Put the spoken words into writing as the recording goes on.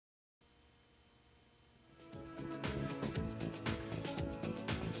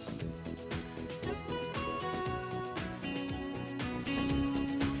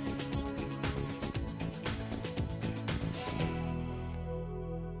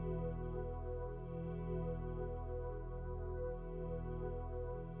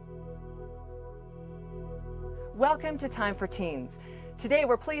Welcome to Time for Teens. Today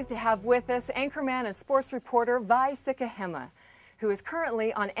we're pleased to have with us anchorman and sports reporter Sikahema, who is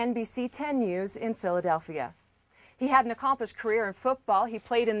currently on NBC 10 News in Philadelphia. He had an accomplished career in football. He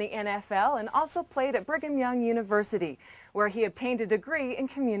played in the NFL and also played at Brigham Young University, where he obtained a degree in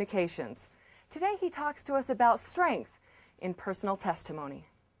communications. Today he talks to us about strength in personal testimony.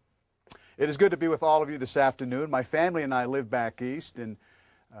 It is good to be with all of you this afternoon. My family and I live back east in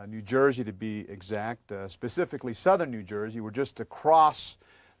New Jersey, to be exact, specifically southern New Jersey. We're just across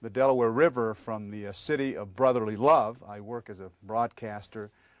the Delaware River from the city of brotherly love. I work as a broadcaster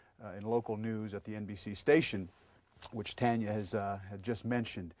in local news at the NBC station, which Tanya has had just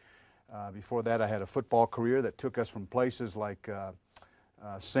mentioned. Before that, I had a football career that took us from places like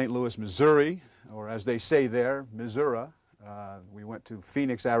St. Louis, Missouri, or as they say there, Missouri. We went to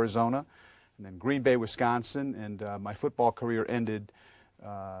Phoenix, Arizona, and then Green Bay, Wisconsin, and my football career ended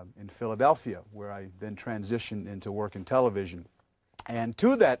in Philadelphia, where I then transitioned into work in television. And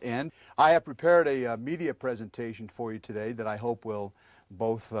to that end, I have prepared a media presentation for you today that I hope will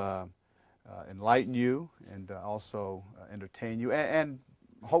both enlighten you and also entertain you, and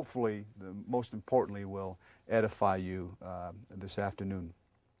hopefully, most importantly, will edify you this afternoon.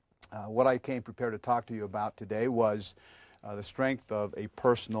 What I came prepared to talk to you about today was the strength of a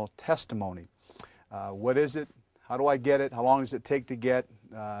personal testimony. What is it? How do I get it? How long does it take to get?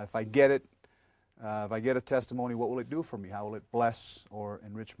 If I get it, if I get a testimony, what will it do for me? How will it bless or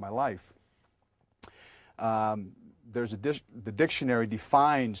enrich my life? The dictionary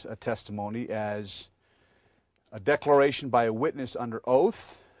defines a testimony as a declaration by a witness under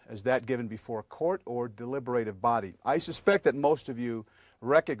oath, as that given before a court or deliberative body. I suspect that most of you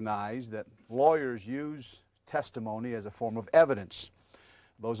recognize that lawyers use testimony as a form of evidence.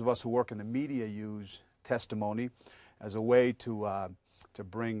 Those of us who work in the media use testimony as a way to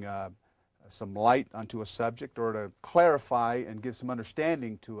bring some light onto a subject or to clarify and give some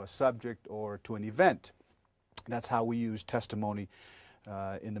understanding to a subject or to an event. That's how we use testimony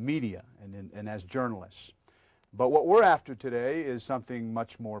in the media and as journalists. But what we're after today is something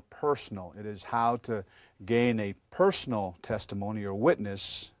much more personal. It is how to gain a personal testimony or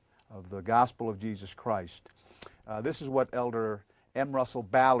witness of the gospel of Jesus Christ. This is what Elder M. Russell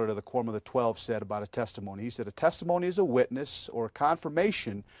Ballard of the Quorum of the 12 said about a testimony. He said, "A testimony is a witness or a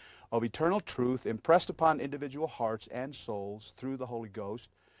confirmation of eternal truth impressed upon individual hearts and souls through the Holy Ghost,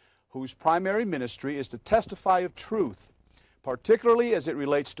 whose primary ministry is to testify of truth, particularly as it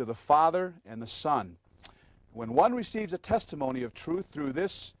relates to the Father and the Son. When one receives a testimony of truth through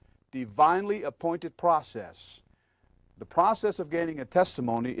this divinely appointed process," the process of gaining a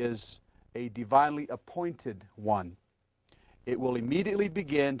testimony is a divinely appointed one, "it will immediately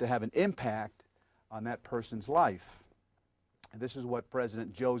begin to have an impact on that person's life." And this is what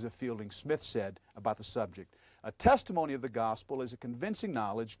President Joseph Fielding Smith said about the subject. "A testimony of the gospel is a convincing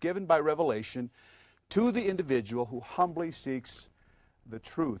knowledge given by revelation to the individual who humbly seeks the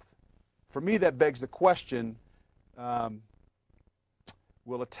truth." For me, that begs the question,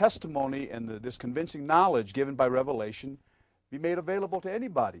 will a testimony and this convincing knowledge given by revelation be made available to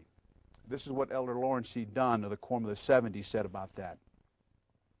anybody? This is what Elder Lawrence C. Dunn of the Quorum of the 70 said about that.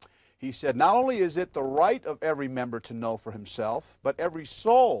 He said, "Not only is it the right of every member to know for himself, but every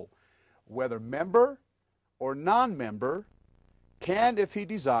soul, whether member or non-member, can, if he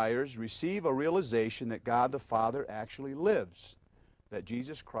desires, receive a realization that God the Father actually lives, that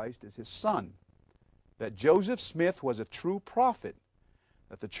Jesus Christ is his Son, that Joseph Smith was a true prophet,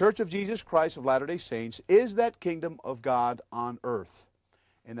 that the Church of Jesus Christ of Latter-day Saints is that kingdom of God on earth,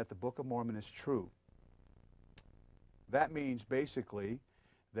 and that the Book of Mormon is true." That means basically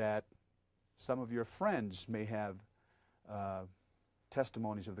that some of your friends may have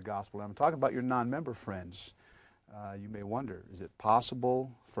testimonies of the gospel. And I'm talking about your non-member friends. You may wonder, is it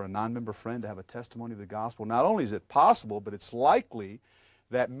possible for a non-member friend to have a testimony of the gospel? Not only is it possible, but it's likely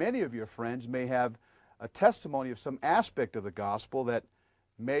that many of your friends may have a testimony of some aspect of the gospel that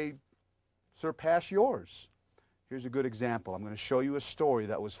may surpass yours. Here's a good example. I'm going to show you a story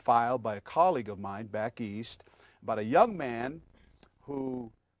that was filed by a colleague of mine back east about a young man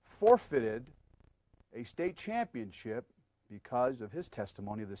who forfeited a state championship because of his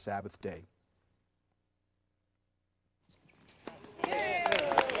testimony of the Sabbath day.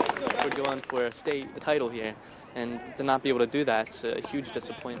 We're going for a title here, and to not be able to do that's a huge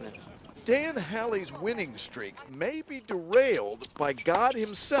disappointment. Dan Halley's winning streak may be derailed by God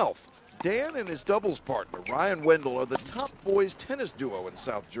himself. Dan and his doubles partner, Ryan Wendell, are the top boys tennis duo in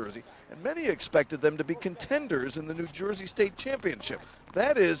South Jersey, and many expected them to be contenders in the New Jersey State Championship.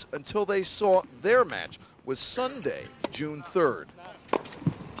 That is, until they saw their match was Sunday, June 3rd.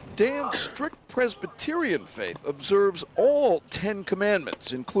 Dan's strict Presbyterian faith observes all 10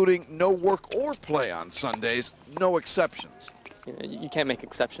 commandments, including no work or play on Sundays, no exceptions. You can't make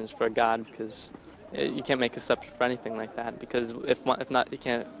exceptions for God, because you can't make exceptions for anything like that, because if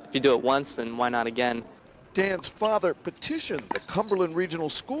you do it once, then why not again? Dan's father petitioned the Cumberland Regional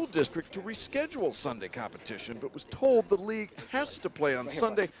School District to reschedule Sunday competition, but was told the league has to play on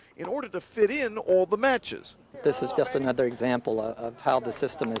Sunday in order to fit in all the matches. This is just another example of how the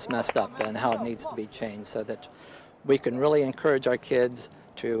system is messed up and how it needs to be changed, so that we can really encourage our kids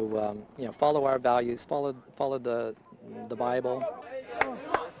to follow our values, follow the Bible.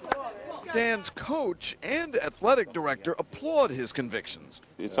 Dan's coach and athletic director applaud his convictions.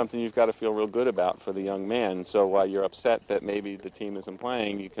 It's something you've got to feel real good about for the young man. So while you're upset that maybe the team isn't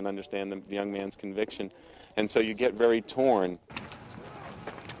playing, you can understand the young man's conviction. And so you get very torn.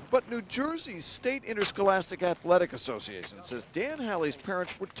 But New Jersey's State Interscholastic Athletic Association says Dan Halley's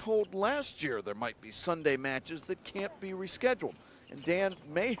parents were told last year there might be Sunday matches that can't be rescheduled. And Dan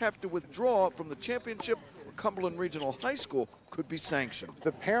may have to withdraw from the championship, or Cumberland Regional High School could be sanctioned.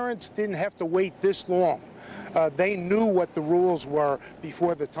 The parents didn't have to wait this long. They knew what the rules were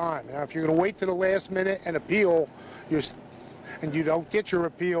before the time. Now, if you're going to wait to the last minute and appeal, and you don't get your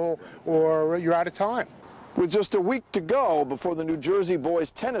appeal, or you're out of time. With just a week to go before the New Jersey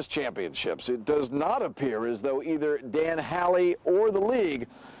Boys Tennis Championships, it does not appear as though either Dan Halley or the league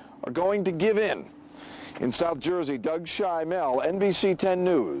are going to give in. In South Jersey, Doug Schimel, NBC 10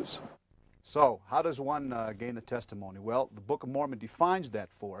 News. So, how does one gain a testimony? Well, the Book of Mormon defines that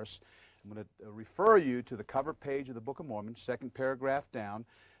for us. I'm going to refer you to the cover page of the Book of Mormon, second paragraph down.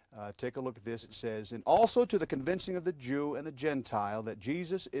 Take a look at this. It says, "And also to the convincing of the Jew and the Gentile that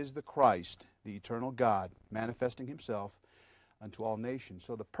Jesus is the Christ, the eternal God, manifesting himself unto all nations."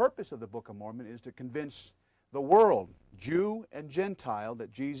 So the purpose of the Book of Mormon is to convince the world, Jew and Gentile,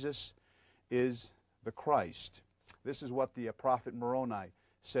 that Jesus is the Christ. This is what the prophet Moroni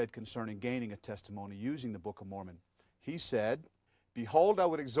said concerning gaining a testimony using the Book of Mormon. He said, "Behold, I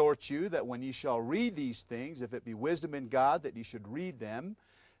would exhort you that when ye shall read these things, if it be wisdom in God, that ye should read them,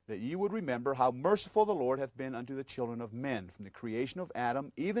 that ye would remember how merciful the Lord hath been unto the children of men, from the creation of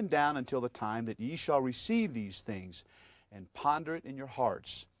Adam, even down until the time that ye shall receive these things, and ponder it in your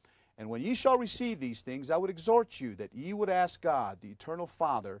hearts. And when ye shall receive these things, I would exhort you that ye would ask God, the eternal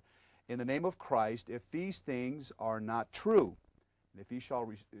Father, in the name of Christ, if these things are not true. And if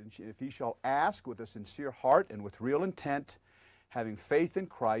he shall ask with a sincere heart and with real intent, having faith in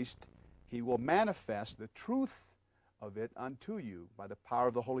Christ, he will manifest the truth of it unto you by the power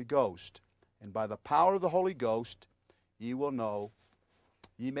of the Holy Ghost. And by the power of the Holy Ghost, ye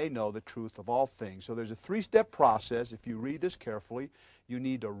may know the truth of all things." So there's a three-step process. If you read this carefully, you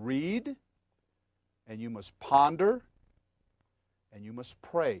need to read, and you must ponder, and you must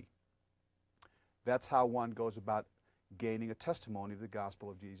pray. That's how one goes about gaining a testimony of the gospel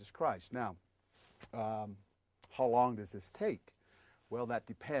of Jesus Christ. Now, how long does this take? Well, that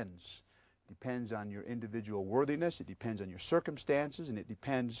depends. It depends on your individual worthiness, it depends on your circumstances, and it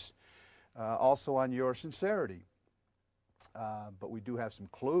depends also on your sincerity. But we do have some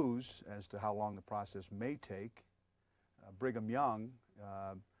clues as to how long the process may take. Brigham Young,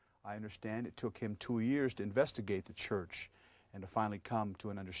 I understand it took him 2 years to investigate the church and to finally come to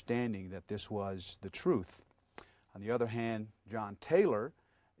an understanding that this was the truth. On the other hand, John Taylor,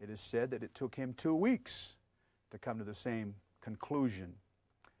 it is said that it took him 2 weeks to come to the same conclusion.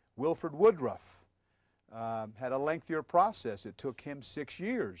 Wilford Woodruff had a lengthier process. It took him 6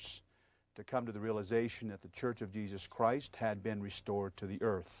 years to come to the realization that the Church of Jesus Christ had been restored to the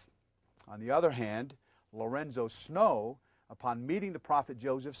earth. On the other hand, Lorenzo Snow, upon meeting the prophet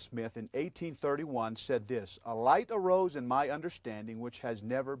Joseph Smith in 1831, said this, "A light arose in my understanding which has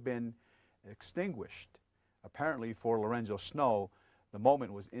never been extinguished." Apparently for Lorenzo Snow, the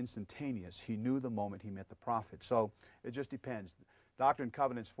moment was instantaneous. He knew the moment he met the prophet. So it just depends. Doctrine and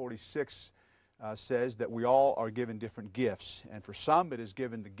Covenants 46 says that we all are given different gifts. And for some, it is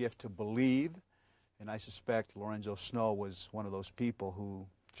given the gift to believe. And I suspect Lorenzo Snow was one of those people who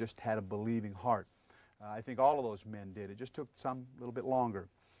just had a believing heart. I think all of those men did. It just took some a little bit longer.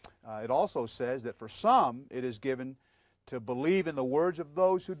 It also says that for some, it is given to believe in the words of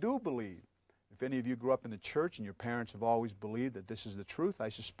those who do believe. If any of you grew up in the church and your parents have always believed that this is the truth, I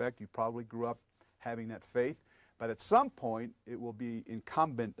suspect you probably grew up having that faith. But at some point, it will be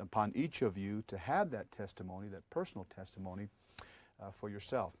incumbent upon each of you to have that testimony, that personal testimony for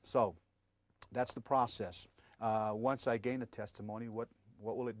yourself. So that's the process. Once I gain a testimony, what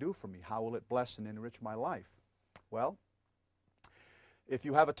will it do for me? How will it bless and enrich my life? Well, if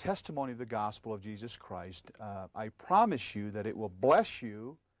you have a testimony of the gospel of Jesus Christ, I promise you that it will bless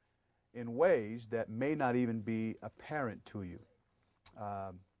you in ways that may not even be apparent to you.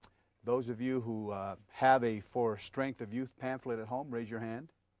 Those of you who have a For Strength of Youth pamphlet at home, raise your hand.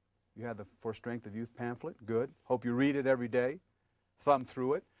 You have the For Strength of Youth pamphlet. Good. Hope you read it every day. Thumb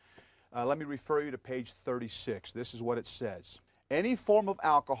through it. Let me refer you to page 36. This is what it says. Any form of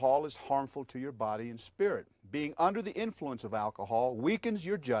alcohol is harmful to your body and spirit. Being under the influence of alcohol weakens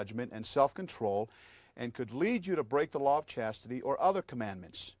your judgment and self-control and could lead you to break the law of chastity or other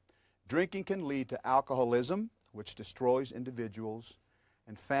commandments. Drinking can lead to alcoholism, which destroys individuals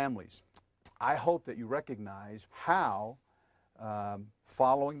and families. I hope that you recognize how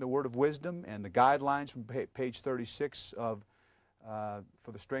following the word of wisdom and the guidelines from page 36 of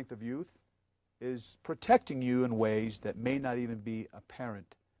For the Strength of Youth is protecting you in ways that may not even be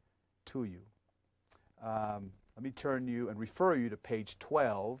apparent to you. Let me turn you and refer you to page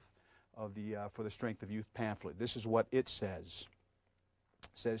 12 of the For the Strength of Youth pamphlet. This is what it says. It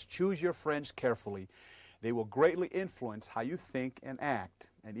says, choose your friends carefully. They will greatly influence how you think and act,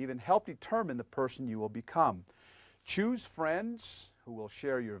 and even help determine the person you will become. Choose friends who will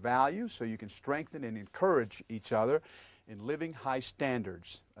share your values so you can strengthen and encourage each other in living high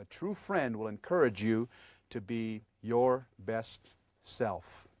standards. A true friend will encourage you to be your best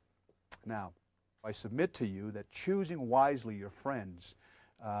self. Now, I submit to you that choosing wisely your friends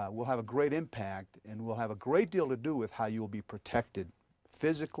will have a great impact and will have a great deal to do with how you will be protected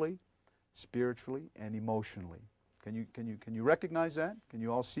physically, spiritually, and emotionally. Can you recognize that? Can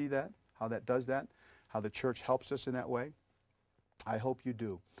you all see that? How that does that? How the church helps us in that way? I hope you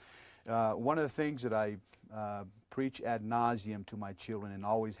do. One of the things that I preach ad nauseum to my children, and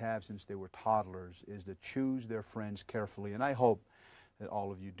always have since they were toddlers, is to choose their friends carefully, and I hope that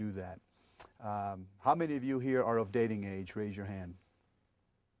all of you do that. How many of you here are of dating age? Raise your hand.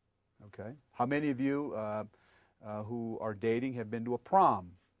 Okay. How many of you who are dating have been to a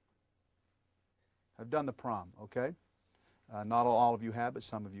prom? Have done the prom, okay? Not all of you have, but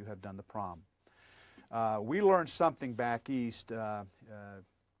some of you have done the prom. We learned something back east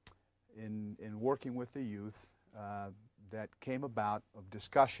in working with the youth that came about of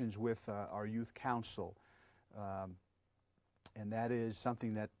discussions with our youth council. And that is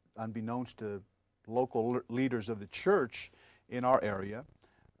something that, unbeknownst to local leaders of the church in our area,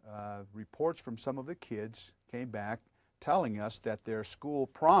 reports from some of the kids came back telling us that their school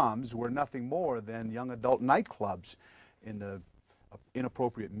proms were nothing more than young adult nightclubs, in the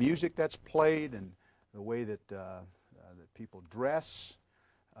inappropriate music that's played and the way that, that people dress.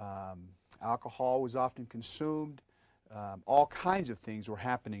 Alcohol was often consumed. All kinds of things were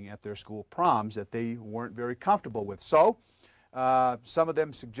happening at their school proms that they weren't very comfortable with. So some of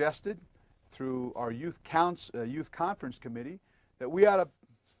them suggested through our youth conference committee that we ought to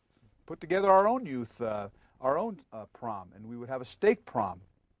put together our own youth prom, and we would have a steak prom.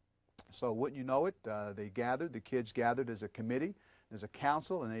 So wouldn't you know it, the kids gathered as a committee, as a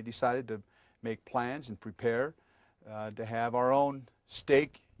council, and they decided to make plans and prepare to have our own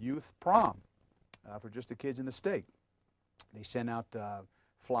steak youth prom for just the kids in the state. They sent out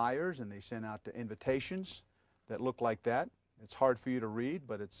flyers and they sent out invitations that look like that. It's hard for you to read,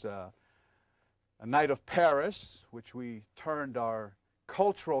 but it's a night of Paris, which we turned our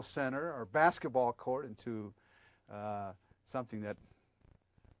cultural center, our basketball court, into something that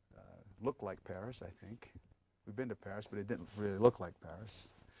looked like Paris, I think. We've been to Paris, but it didn't really look like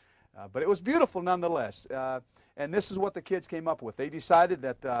Paris. But it was beautiful nonetheless. And this is what the kids came up with. They decided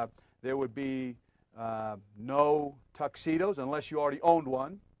that there would be no tuxedos unless you already owned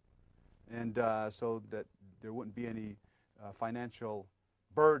one, and so that there wouldn't be any financial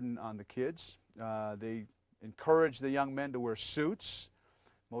burden on the kids. They encouraged the young men to wear suits.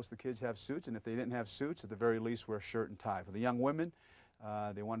 Most of the kids have suits, and if they didn't have suits, at the very least wear a shirt and tie. For the young women,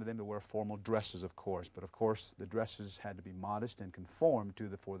 they wanted them to wear formal dresses, of course, but of course the dresses had to be modest and conform to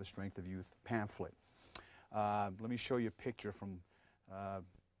the For the Strength of Youth pamphlet. Let me show you a picture from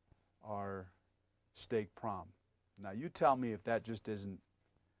our steak prom. Now you tell me if that just isn't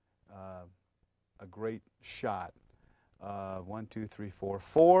a great shot. 1, 2, 3, 4.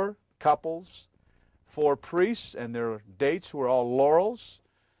 4 couples, 4 priests, and their dates were all laurels,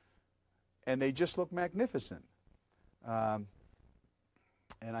 and they just look magnificent. And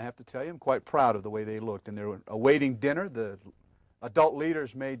I have to tell you, I'm quite proud of the way they looked. And they were awaiting dinner. The adult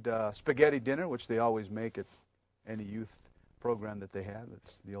leaders made spaghetti dinner, which they always make at any youth program that they have.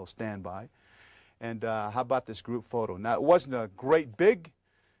 It's the old standby. And how about this group photo? Now, it wasn't a great big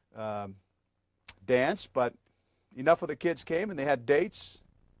dance, but enough of the kids came and they had dates.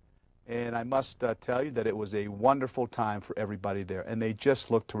 And I must tell you that it was a wonderful time for everybody there. And they just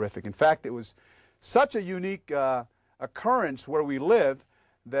looked terrific. In fact, it was such a unique occurrence where we live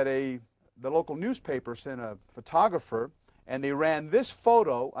that the local newspaper sent a photographer, and they ran this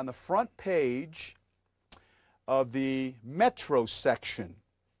photo on the front page of the Metro section.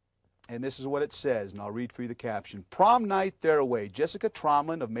 And this is what it says, and I'll read for you the caption. Prom night thereaway. Jessica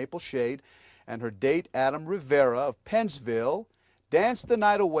Tromlin of Maple Shade and her date Adam Rivera of Pennsville danced the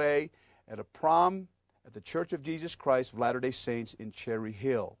night away at a prom at the Church of Jesus Christ of Latter-day Saints in Cherry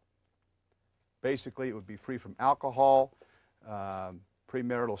Hill. Basically, it would be free from alcohol,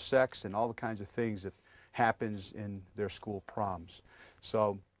 premarital sex, and all the kinds of things that happens in their school proms.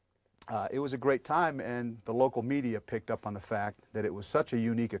 So it was a great time, and the local media picked up on the fact that it was such a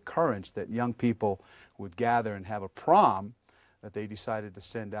unique occurrence that young people would gather and have a prom that they decided to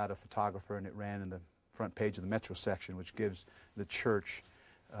send out a photographer, and it ran in the front page of the Metro section, which gives the church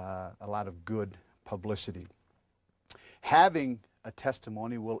a lot of good publicity. Having a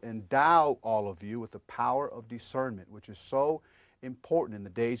testimony will endow all of you with the power of discernment, which is so important in the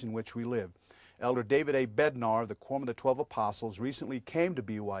days in which we live. Elder David A. Bednar, the Quorum of the 12 Apostles, recently came to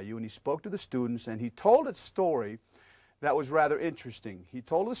BYU, and he spoke to the students, and he told a story that was rather interesting. He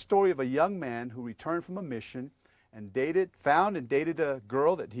told the story of a young man who returned from a mission and found and dated a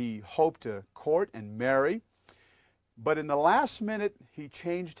girl that he hoped to court and marry. But in the last minute, he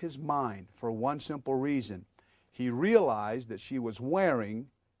changed his mind for one simple reason. He realized that she was wearing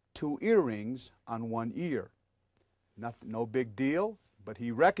 2 earrings on one ear. No big deal, but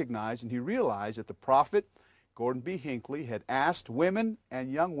he recognized and he realized that the prophet, Gordon B. Hinckley, had asked women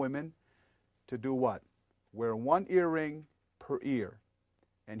and young women to do what? Wear 1 earring per ear.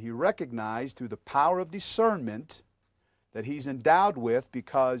 And he recognized through the power of discernment that he's endowed with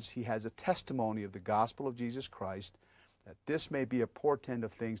because he has a testimony of the gospel of Jesus Christ, that this may be a portent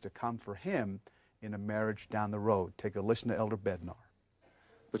of things to come for him in a marriage down the road. Take a listen to Elder Bednar.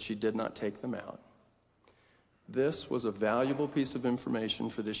 But she did not take them out. This was a valuable piece of information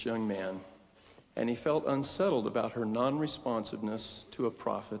for this young man, and he felt unsettled about her non-responsiveness to a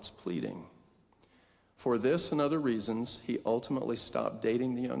prophet's pleading. For this and other reasons, he ultimately stopped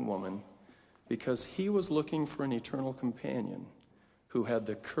dating the young woman because he was looking for an eternal companion who had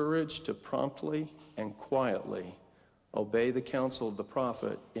the courage to promptly and quietly obey the counsel of the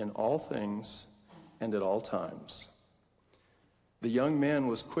prophet in all things and at all times. The young man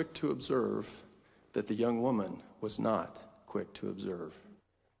was quick to observe that the young woman was not quick to observe.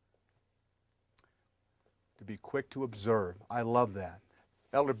 To be quick to observe. I love that.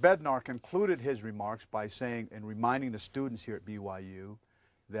 Elder Bednar concluded his remarks by saying and reminding the students here at BYU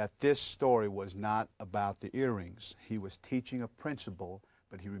that this story was not about the earrings. He was teaching a principle,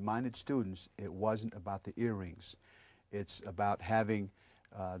 but he reminded students it wasn't about the earrings. It's about having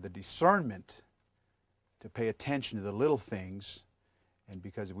the discernment to pay attention to the little things, and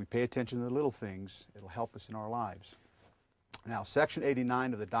because if we pay attention to the little things, it'll help us in our lives. Now, Section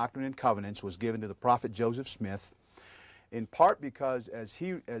 89 of the Doctrine and Covenants was given to the prophet Joseph Smith, in part because, as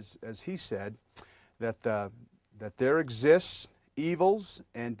he said, that there exists evils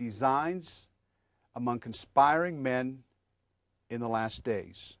and designs among conspiring men in the last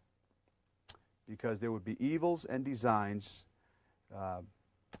days. Because there would be evils and designs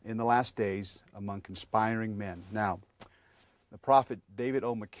in the last days among conspiring men. Now, the prophet David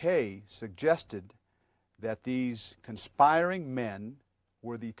O. McKay suggested that these conspiring men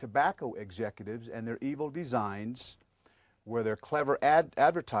were the tobacco executives, and their evil designs were their clever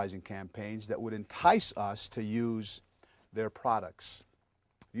advertising campaigns that would entice us to use their products.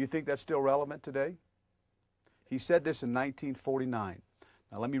 Do you think that's still relevant today? He said this in 1949.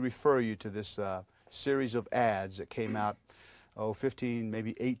 Now let me refer you to this series of ads that came out 15,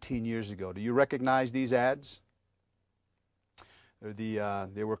 maybe 18 years ago. Do you recognize these ads?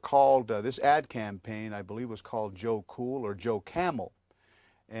 They were called, this ad campaign, I believe, was called Joe Cool or Joe Camel.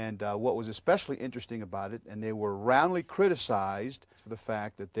 And what was especially interesting about it, and they were roundly criticized for the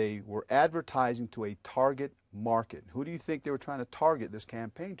fact that they were advertising to a target market. Who do you think they were trying to target this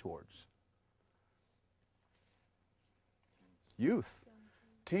campaign towards? Youth,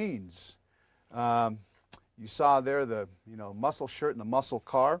 teens. You saw there the muscle shirt and the muscle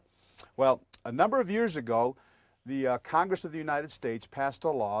car. Well, a number of years ago, the Congress of the United States passed a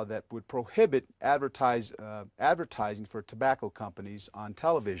law that would prohibit advertising for tobacco companies on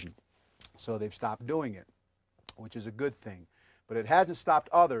television. So they've stopped doing it, which is a good thing. But it hasn't stopped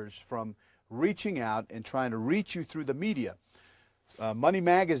others from reaching out and trying to reach you through the media. Money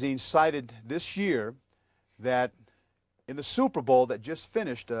Magazine cited this year that in the Super Bowl that just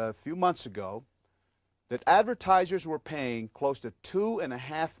finished a few months ago, that advertisers were paying close to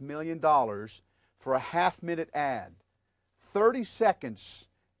 $2.5 million for a half-minute ad. 30 seconds,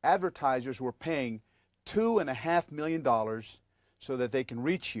 advertisers were paying $2.5 million so that they can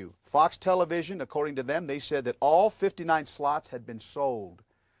reach you. Fox Television, according to them, they said that all 59 slots had been sold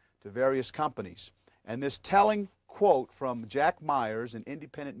to various companies. And this telling quote from Jack Myers, an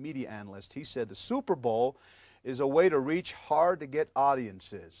independent media analyst, he said the Super Bowl is a way to reach hard-to-get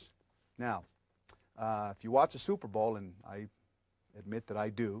audiences. Now, if you watch the Super Bowl, and I admit that I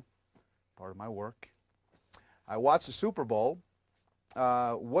do, part of my work, I watch the Super Bowl.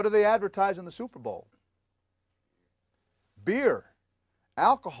 What do they advertise in the Super Bowl? Beer,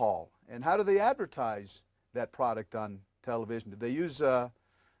 alcohol. And how do they advertise that product on television? Do they use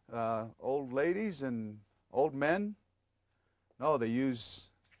old ladies and old men? No, they use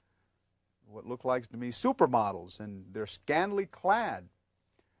what look like to me supermodels, and they're scantily clad.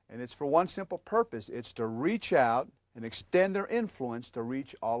 And it's for one simple purpose. It's to reach out and extend their influence to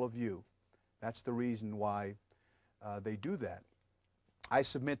reach all of you. That's the reason why they do that. I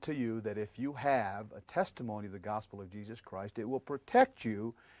submit to you that if you have a testimony of the gospel of Jesus Christ, it will protect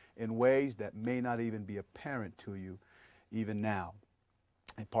you in ways that may not even be apparent to you even now.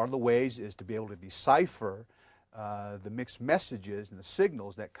 And part of the ways is to be able to decipher the mixed messages and the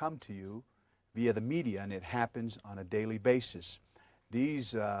signals that come to you via the media, and it happens on a daily basis.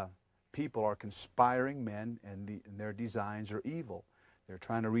 These people are conspiring men, and their designs are evil. They're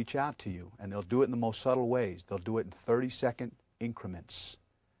trying to reach out to you, and they'll do it in the most subtle ways. They'll do it in 30-second increments,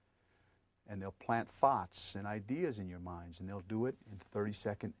 and they'll plant thoughts and ideas in your minds, and they'll do it in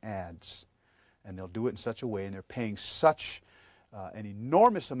 30-second ads, and they'll do it in such a way, and they're paying such an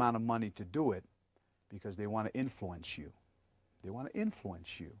enormous amount of money to do it because they want to influence you. They want to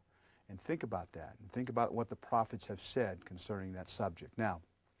influence you. And think about that, and think about what the prophets have said concerning that subject. Now,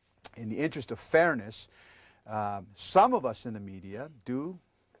 in the interest of fairness, some of us in the media do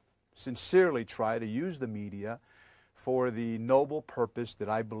sincerely try to use the media for the noble purpose that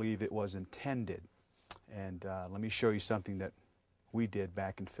I believe it was intended. And let me show you something that we did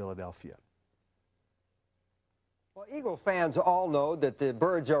back in Philadelphia. Well, Eagle fans all know that the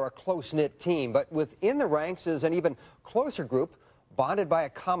Birds are a close-knit team, but within the ranks is an even closer group bonded by a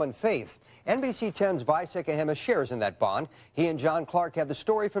common faith. NBC 10's Vi Sikahema shares in that bond. He and John Clark have the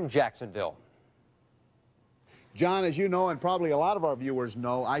story from Jacksonville. John, as you know, and probably a lot of our viewers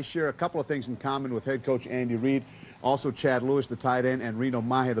know, I share a couple of things in common with head coach Andy Reid, also Chad Lewis, the tight end, and Reno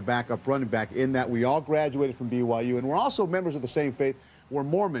Mahe, the backup running back, in that we all graduated from BYU, and we're also members of the same faith. We're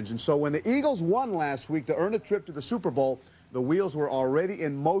Mormons. And so when the Eagles won last week to earn a trip to the Super Bowl, the wheels were already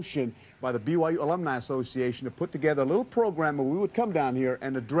in motion by the BYU Alumni Association to put together a little program where we would come down here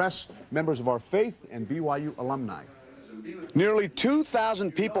and address members of our faith and BYU alumni. Nearly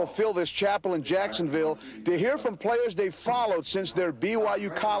 2,000 people fill this chapel in Jacksonville to hear from players they've followed since their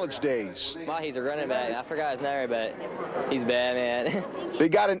BYU college days. Mahe's a running back. I forgot his name, but he's bad, man. They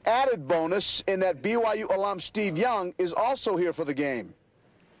got an added bonus in that BYU alum Steve Young is also here for the game.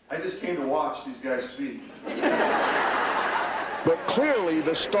 I just came to watch these guys speak. But clearly,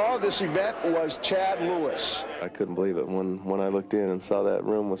 the star of this event was Chad Lewis. I couldn't believe it when I looked in and saw that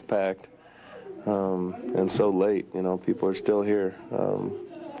room was packed. And so late, you know, people are still here.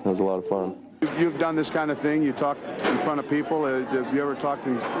 It was a lot of fun. You've done this kind of thing. You talk in front of people. Have you ever talked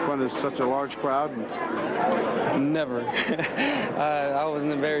in front of such a large crowd? Never. I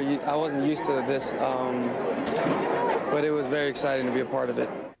wasn't used to this, but it was very exciting to be a part of it.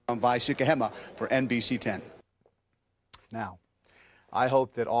 I'm Vi Sikahema for NBC 10. Now, I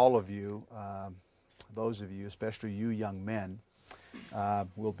hope that all of you, those of you, especially you young men,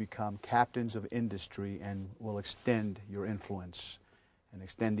 will become captains of industry and will extend your influence and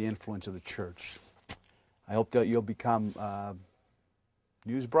extend the influence of the church. I hope that you'll become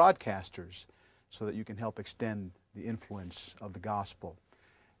news broadcasters so that you can help extend the influence of the gospel.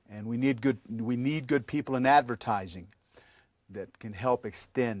 And we need good people in advertising that can help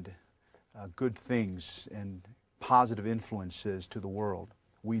extend good things and positive influences to the world.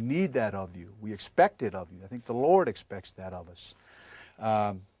 We need that of you. We expect it of you. I think the Lord expects that of us.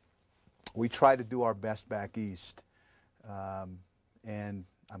 We try to do our best back east. And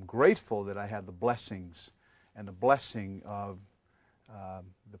I'm grateful that I have the blessings and the blessing of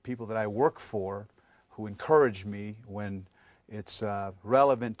the people that I work for who encourage me when it's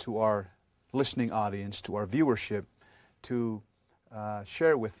relevant to our listening audience, to our viewership, to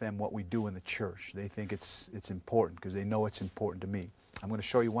share with them what we do in the church. They think it's important because they know it's important to me. I'm going to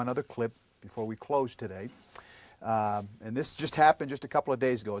show you one other clip before we close today. And this just happened just a couple of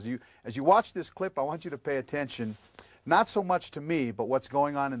days ago. As you watch this clip, I want you to pay attention, not so much to me, but what's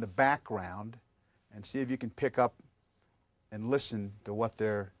going on in the background, and see if you can pick up and listen to what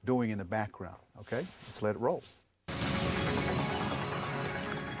they're doing in the background. Okay? Let's let it roll.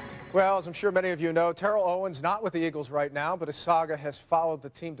 Well, as I'm sure many of you know, Terrell Owens not with the Eagles right now, but his saga has followed the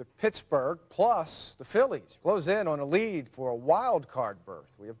team to Pittsburgh. Plus, the Phillies close in on a lead for a wild card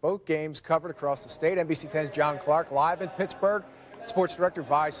berth. We have both games covered across the state. NBC 10's John Clark live in Pittsburgh. Sports Director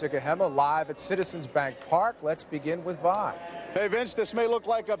Vi Sikahema live at Citizens Bank Park. Let's begin with Vi. Hey, Vince, this may look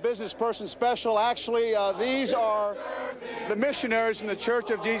like a business person special. Actually, these are the missionaries from the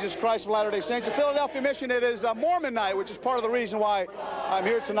Church of Jesus Christ of Latter-day Saints. The Philadelphia Mission, it is Mormon night, which is part of the reason why I'm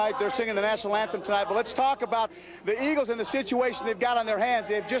here tonight. They're singing the national anthem tonight. But let's talk about the Eagles and the situation they've got on their hands.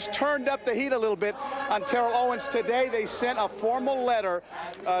 They've just turned up the heat a little bit on Terrell Owens. Today, they sent a formal letter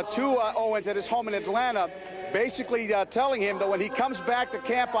to Owens at his home in Atlanta, basically telling him that when he comes back to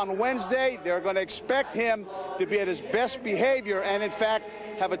camp on Wednesday, they're going to expect him to be at his best behavior and, in fact,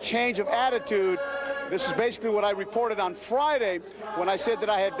 have a change of attitude. This is basically what I reported on Friday when I said that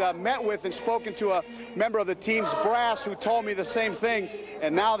I had met with and spoken to a member of the team's brass who told me the same thing,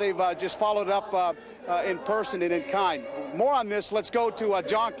 and now they've just followed up in person and in kind. More on this, let's go to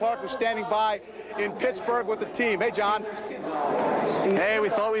John Clark, who's standing by in Pittsburgh with the team. Hey, John. Hey, we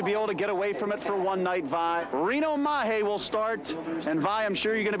thought we'd be able to get away from it for one night, Vi. Reno Mahe will start, and Vi, I'm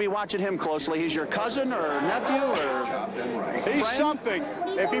sure you're going to be watching him closely. He's your cousin or nephew or He's friend? Something.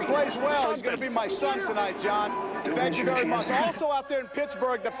 If he plays well, he's going to be my son tonight, John. Thank you very much. Also out there in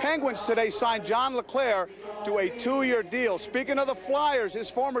Pittsburgh, the Penguins today signed John LeClaire to a 2-year deal. Speaking of the Flyers, his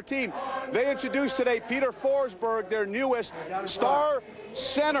former team, they introduced today Peter Forsberg, their newest star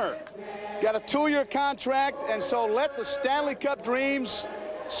center. Got a 2-year contract, and so let the Stanley Cup dreams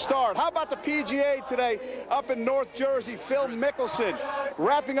start. How about the PGA today up in North Jersey? Phil Mickelson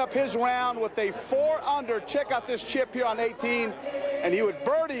wrapping up his round with a 4-under. Check out this chip here on 18, and he would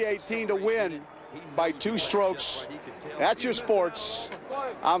birdie 18 to win by 2 strokes. That's your sports.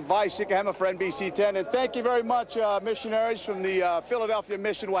 I'm Vi Sikahema for NBC 10, and thank you very much, missionaries from the Philadelphia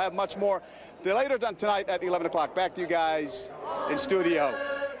Mission. We'll have much more later tonight at 11 o'clock. Back to you guys in studio.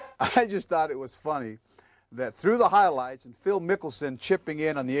 I just thought it was funny that through the highlights and Phil Mickelson chipping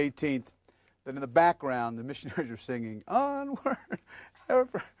in on the 18th, that in the background the missionaries are singing onward.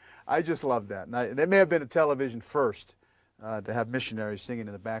 I just love that. And they may have been a television first to have missionaries singing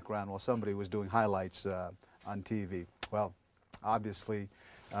in the background while somebody was doing highlights on TV. Well, obviously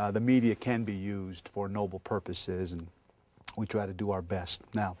the media can be used for noble purposes, and we try to do our best.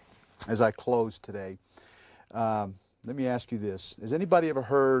 Now, as I close today, let me ask you this. Has anybody ever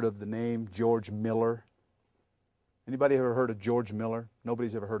heard of the name George Miller? Anybody ever heard of George Miller?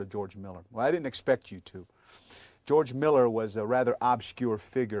 Nobody's ever heard of George Miller. Well, I didn't expect you to. George Miller was a rather obscure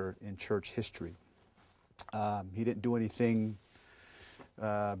figure in church history. He didn't do anything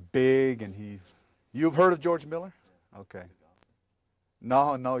big, and you've heard of George Miller? Okay.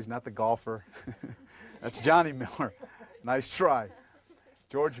 No, he's not the golfer. That's Johnny Miller. Nice try.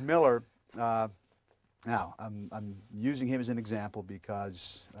 George Miller, now, I'm using him as an example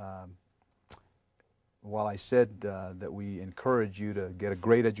because while I said that we encourage you to get a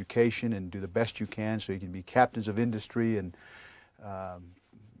great education and do the best you can so you can be captains of industry and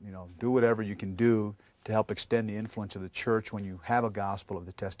do whatever you can do to help extend the influence of the church when you have a gospel of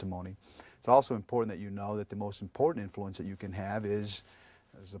the testimony, it's also important that you know that the most important influence that you can have is,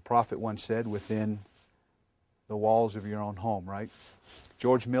 as the prophet once said, within the walls of your own home, right?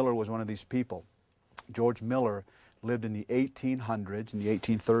 George Miller was one of these people. George Miller lived in the 1800s, in the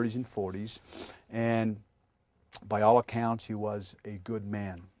 1830s and 40s, and by all accounts, he was a good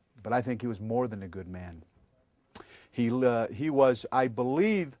man. But I think he was more than a good man. He was, I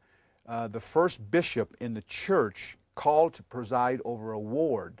believe, the first bishop in the church called to preside over a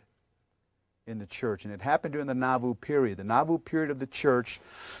ward in the church, and it happened during the Nauvoo period. The Nauvoo period of the church,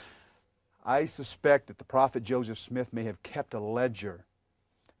 I suspect that the prophet Joseph Smith may have kept a ledger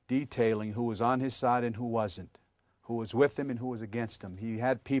detailing who was on his side and who wasn't, who was with him and who was against him. He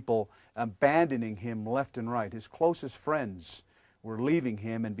had people abandoning him left and right. His closest friends were leaving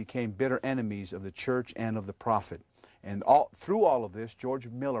him and became bitter enemies of the church and of the prophet. And through all of this, George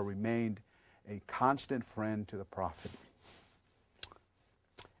Miller remained a constant friend to the prophet.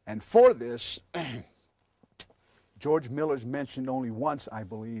 And for this, George Miller's mentioned only once, I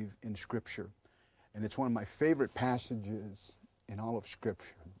believe, in Scripture. And it's one of my favorite passages in all of Scripture.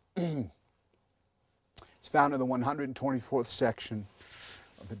 It's found in the 124th section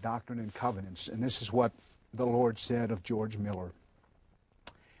of the Doctrine and Covenants. And this is what the Lord said of George Miller.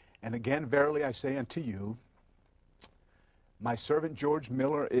 And again, verily I say unto you, my servant George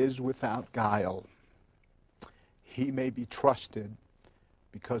Miller is without guile. He may be trusted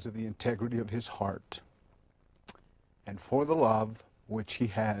because of the integrity of his heart and for the love which he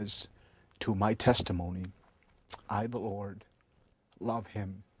has to my testimony. I, the Lord, love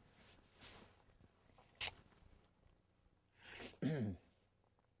him.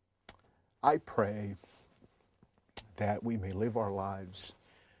 I pray that we may live our lives,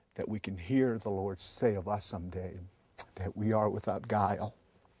 that we can hear the Lord say of us someday that we are without guile,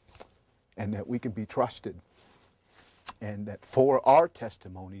 and that we can be trusted, and that for our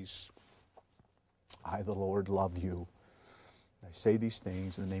testimonies, I, the Lord, love you. I say these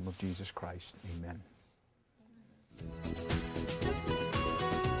things in the name of Jesus Christ. Amen.